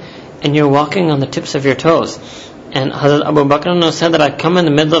night and you're walking on the tips of your toes. And Hazrat Abu Bakr said that I've come in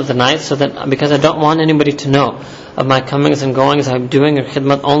the middle of the night because I don't want anybody to know of my comings and goings. I'm doing a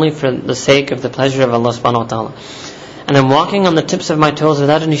khidmat only for the sake of the pleasure of Allah subhanahu wa ta'ala. And I'm walking on the tips of my toes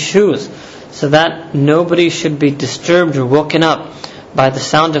without any shoes, so that nobody should be disturbed or woken up by the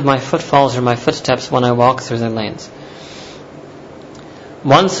sound of my footfalls or my footsteps when I walk through the lanes.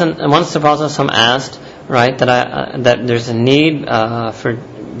 Once the Prophet asked, right, that there's a need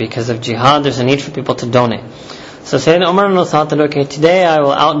because of jihad, there's a need for people to donate. So Sayyidina Umar thought that, okay, today I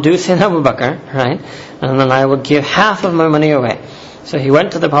will outdo Sayyidina Abu Bakr, right, and then I will give half of my money away. So he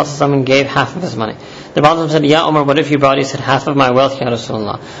went to the Prophet ﷺ and gave half of his money. The Prophet ﷺ said, Ya Umar, what have you brought? He said, half of my wealth, Ya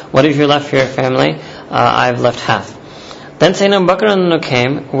Rasulullah. What have you left for your family? I've left half. Then Sayyidina Abu Bakr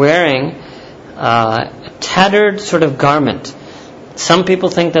came wearing a tattered sort of garment. Some people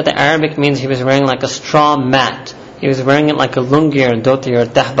think that the Arabic means he was wearing like a straw mat. He was wearing it like a lungi or dhoti or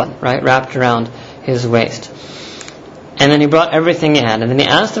tahban, right, wrapped around his waist. And then he brought everything he had. And then he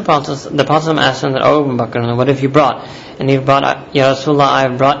asked the Prophet asked him that, Oh Abu Bakr, what have you brought? And he brought, Ya Rasulullah, I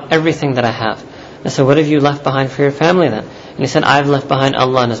have brought everything that I have. I said, what have you left behind for your family then? And he said, I've left behind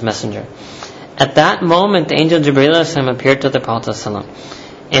Allah and His Messenger. At that moment, the angel Jibreel appeared to the Prophet ﷺ.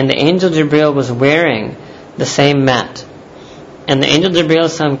 And the angel Jibreel was wearing the same mat. And the angel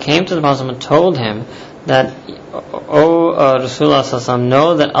Jibreel came to the Prophet and told him that, Rasulullah,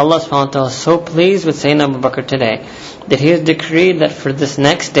 know that Allah subhanahu wa ta'ala is so pleased with Sayyidina Abu Bakr today that He has decreed that for this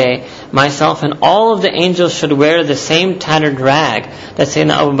next day, myself and all of the angels should wear the same tattered rag that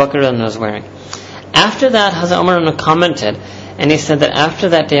Sayyidina Abu Bakr was wearing. After that, Hazrat Umar commented, and he said that after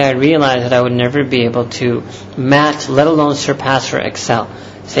that day I realized that I would never be able to match, let alone surpass or excel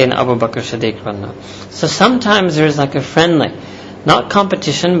Sayyidina Abu Bakr Siddiq. So sometimes there's like a friendly, not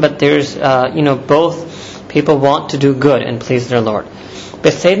competition, but there's, both people want to do good and please their Lord.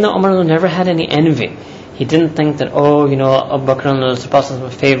 But Sayyidina Umar never had any envy. He didn't think that, Abu Bakr is the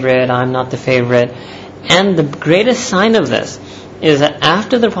Prophet's favorite, I'm not the favorite. And the greatest sign of this is that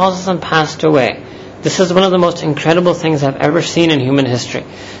after the Prophet passed away, this is one of the most incredible things I've ever seen in human history.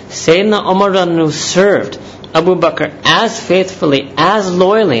 Sayyidina Umar served Abu Bakr as faithfully, as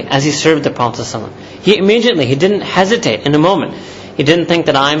loyally as he served the Prophet. He didn't hesitate in a moment. He didn't think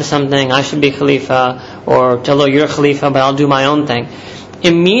that I'm something, I should be Khalifa, or tell you're Khalifa, but I'll do my own thing.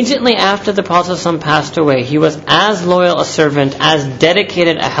 Immediately after the Prophet passed away, he was as loyal a servant, as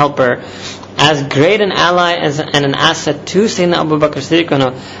dedicated a helper, as great an ally and an asset to Sayyidina Abu Bakr Siddiq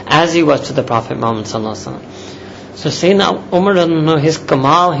as he was to the Prophet Muhammad sallallahu alaihi wasallam. So Sayyidina Umar, his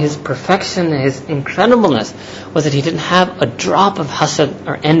kamal, his perfection, his incredibleness was that he didn't have a drop of hasad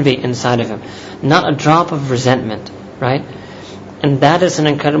or envy inside of him, not a drop of resentment, right? And that is an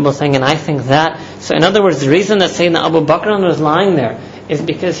incredible thing, and I think that, so in other words, the reason that Sayyidina Abu Bakr was lying there is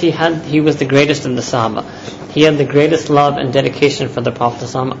because he was the greatest of the Sahaba. He had the greatest love and dedication for the Prophet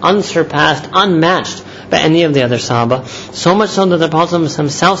ﷺ, unsurpassed, unmatched by any of the other Sahaba. So much so that the Prophet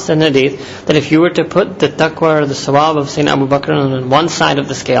himself said in hadith that if you were to put the taqwa or the sawab of Sayyidina Abu Bakr on one side of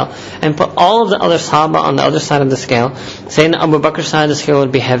the scale and put all of the other Sahaba on the other side of the scale, Sayyidina Abu Bakr's side of the scale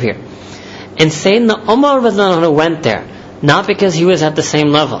would be heavier. And Sayyidina Umar went there, not because he was at the same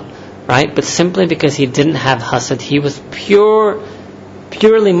level, right? But simply because he didn't have hasad. He was purely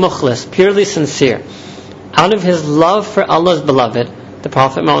mukhlis, purely sincere. Out of his love for Allah's beloved, the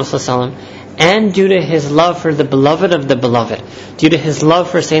Prophet Muhammad ﷺ, and due to his love for the beloved of the beloved, due to his love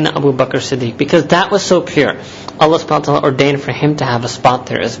for Sayyidina Abu Bakr Siddiq, because that was so pure, Allah subhanahu wa ta'ala ordained for him to have a spot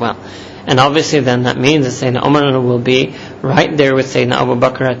there as well. And obviously then that means that Sayyidina Umar will be right there with Sayyidina Abu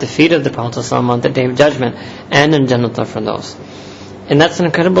Bakr at the feet of the Prophet ﷺ on the Day of Judgment, and in Jannah for those. And that's an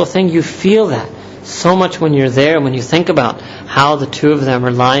incredible thing. You feel that so much when you're there, when you think about how the two of them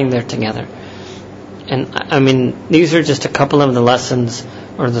are lying there together. And I mean, these are just a couple of the lessons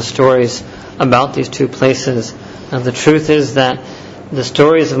or the stories about these two places. Now the truth is that the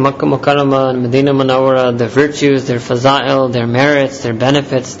stories of Makkah Mukarramah and Medina Munawwara, their virtues, their faza'il, their merits, their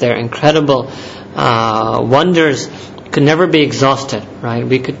benefits, their incredible wonders could never be exhausted, right?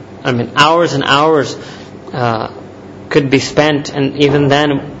 Hours and hours could be spent, and even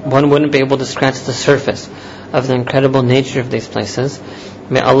then one wouldn't be able to scratch the surface of the incredible nature of these places.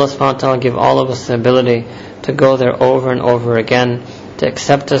 May Allah subhanahu wa ta'ala give all of us the ability to go there over and over again, to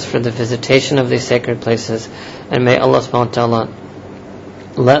accept us for the visitation of these sacred places, and may Allah subhanahu wa ta'ala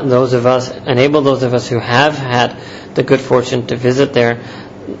enable those of us who have had the good fortune to visit there,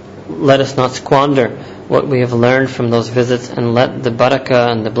 let us not squander what we have learned from those visits, and let the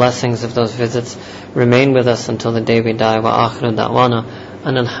barakah and the blessings of those visits remain with us until the day we die. Wa akhiru da'wana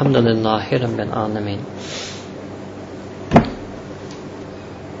and alhamdulillahi rabbil alameen.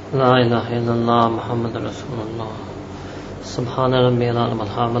 La ilaha illallah Muhammad Rasulullah. Subhana rabbiyal a'la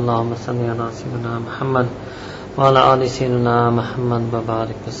Allahumma salli ala sayyidina Muhammad wa ala ali sayyidina Muhammad wa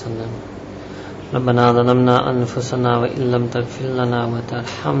barik wa sallam. ربنا ظلمنا أنفسنا وإن لم تغفر لنا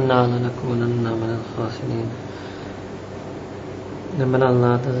وترحمنا لنكونن من الخاسرين. ربنا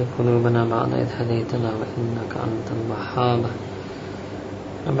لا تزغ قلوبنا بعد إذ هديتنا وإنك أنت الوهاب.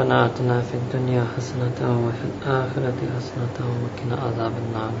 ربنا آتنا في الدنيا حسنة وفي الآخرة حسنة وقنا عذاب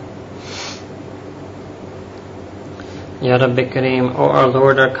النار. Ya Rabbi Kareem, O our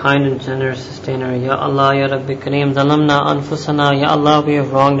Lord, our kind and generous sustainer. Ya Allah, Ya Rabbi Kareem, zalamna anfusana. Ya Allah, we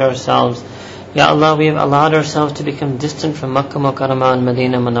have wronged ourselves. Ya Allah, we have allowed ourselves to become distant from Makkah Mukarramah and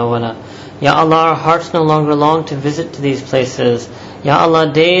Medina Munawwara. Ya Allah, our hearts no longer long to visit to these places. Ya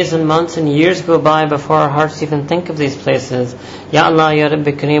Allah, days and months and years go by before our hearts even think of these places. Ya Allah, Ya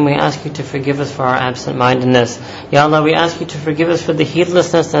Rabbi Kareem, we ask you to forgive us for our absent-mindedness. Ya Allah, we ask you to forgive us for the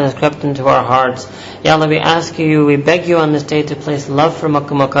heedlessness that has crept into our hearts. Ya Allah, we ask you, we beg you on this day to place love for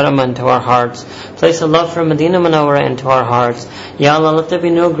Makkah Mukarramah into our hearts. Place a love for Medina Munawwara into our hearts. Ya Allah, let there be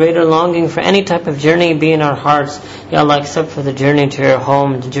no greater longing for any type of journey be in our hearts. Ya Allah, except for the journey to your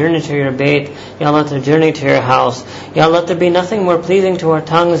home, the journey to your Bayt. Ya Allah, the journey to your house. Ya Allah, let there be nothing more pleasing to our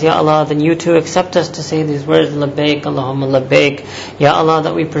tongues, Ya Allah, than you to accept us to say these words, Labbaik, Allahumma Labbaik. Ya Allah,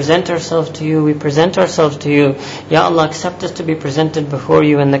 that we present ourselves to you, we present ourselves to you. Ya Allah, accept us to be presented before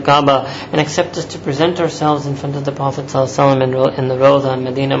you in the Kaaba, and accept us to present ourselves in front of the Prophet ﷺ in the Rawda in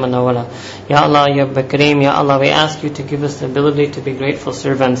Medina Munawwara. Ya Allah, Ya Rabbi Kareem, Ya Allah, we ask you to give us the ability to be grateful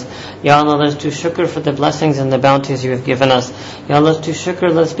servants. Ya Allah, let us do shukr for the blessings and the bounties you have given us. Ya Allah, let us do shukr,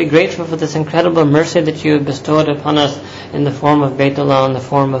 let us be grateful for this incredible mercy that you have bestowed upon us in the form of Baytullah, in the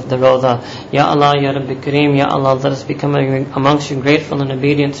form of the Rawda. Ya Allah, Ya Rabbi Kareem, Ya Allah, let us become amongst your grateful and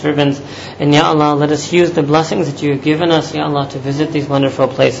obedient servants. And Ya Allah, let us use the blessings that you have given us, Ya Allah, to visit these wonderful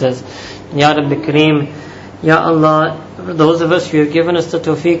places. Ya Rabbi Kareem, Ya Allah, for those of us who have given us the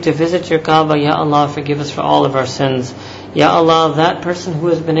tawfiq to visit your Kaaba, Ya Allah, forgive us for all of our sins. Ya Allah, that person who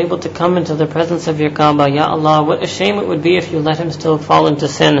has been able to come into the presence of your Kaaba, Ya Allah, what a shame it would be if you let him still fall into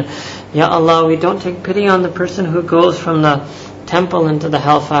sin. Ya Allah, we don't take pity on the person who goes from the temple into the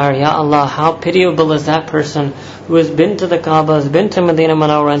hellfire. Ya Allah, how pitiable is that person who has been to the Kaaba, has been to Medina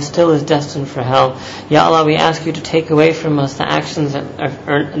Munawwara, and still is destined for hell. Ya Allah, we ask you to take away from us the actions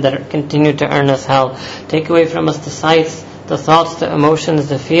that continue to earn us hell. Take away from us the sights, the thoughts, the emotions,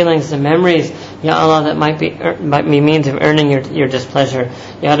 the feelings, the memories, Ya Allah, that might be means of earning your displeasure.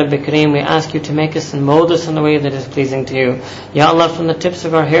 Ya Rabbi Kareem, we ask you to make us and mold us in a way that is pleasing to you. Ya Allah, from the tips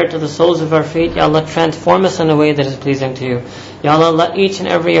of our hair to the soles of our feet, Ya Allah, transform us in a way that is pleasing to you. Ya Allah, let each and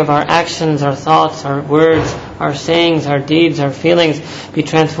every of our actions, our thoughts, our words, our sayings, our deeds, our feelings be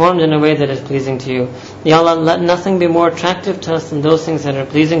transformed in a way that is pleasing to you. Ya Allah, let nothing be more attractive to us than those things that are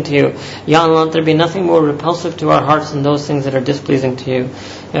pleasing to you. Ya Allah, let there be nothing more repulsive to our hearts than those things that are displeasing to you.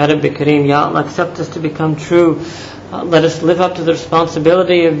 Ya Rabbi Kareem, Ya Allah, accept us to become true. Let us live up to the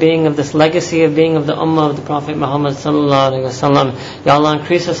responsibility of being of this legacy of being of the ummah of the Prophet Muhammad sallallahu alaihi wasallam. Ya Allah,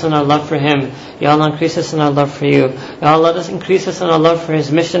 increase us in our love for him. Ya Allah, increase us in our love for you. Ya Allah, let us increase us in our love for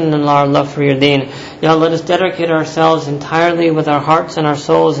his mission and our love for your deen. Ya Allah, let us dedicate ourselves entirely with our hearts and our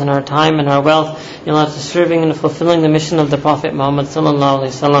souls and our time and our wealth, Ya Allah, to serving and fulfilling the mission of the Prophet Muhammad sallallahu alaihi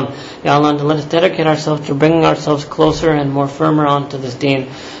wasallam. Ya Allah, and let us dedicate ourselves to bringing ourselves closer and more firmer onto this deen.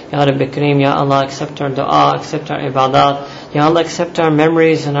 Ya Rabbi Kareem, Ya Allah, accept our dua, accept our ibadat. Ya Allah, accept our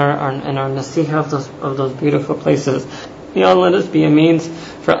memories and our nasihah of those beautiful places. Ya Allah, let us be a means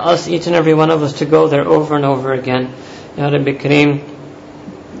for us, each and every one of us, to go there over and over again. Ya Rabbi Kareem,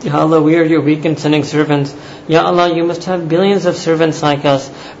 Ya Allah, we are your weak and sinning servants. Ya Allah, you must have billions of servants like us,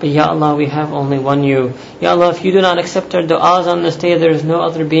 but Ya Allah, we have only one you. Ya Allah, if you do not accept our du'as on this day, there is no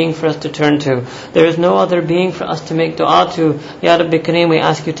other being for us to turn to. There is no other being for us to make du'a to. Ya Rabbi Kareem, we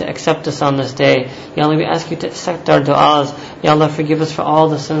ask you to accept us on this day. Ya Allah, we ask you to accept our du'as. Ya Allah, forgive us for all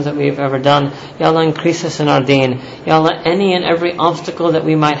the sins that we have ever done. Ya Allah, increase us in our deen. Ya Allah, any and every obstacle that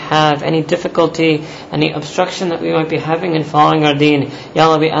we might have, any difficulty, any obstruction that we might be having in following our deen, Ya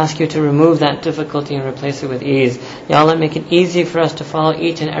Allah, we ask you to remove that difficulty and replace it with ease. Ya Allah, make it easy for us to follow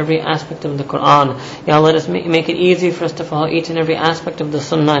each and every aspect of the Quran. Ya Allah, let us make it easy for us to follow each and every aspect of the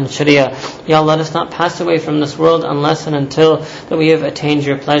Sunnah and Sharia. Ya Allah, let us not pass away from this world unless and until that we have attained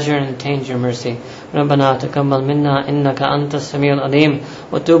your pleasure and attained your mercy. ربنا تقبل منا إنك أنت السميع العليم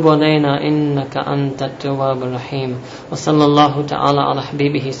وتوب علينا إنك أنت التواب الرحيم وصلى الله تعالى على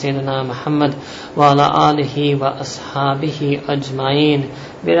حبيبه سيدنا محمد وعلى آله وأصحابه أجمعين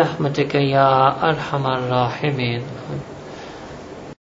برحمتك يا أرحم الراحمين.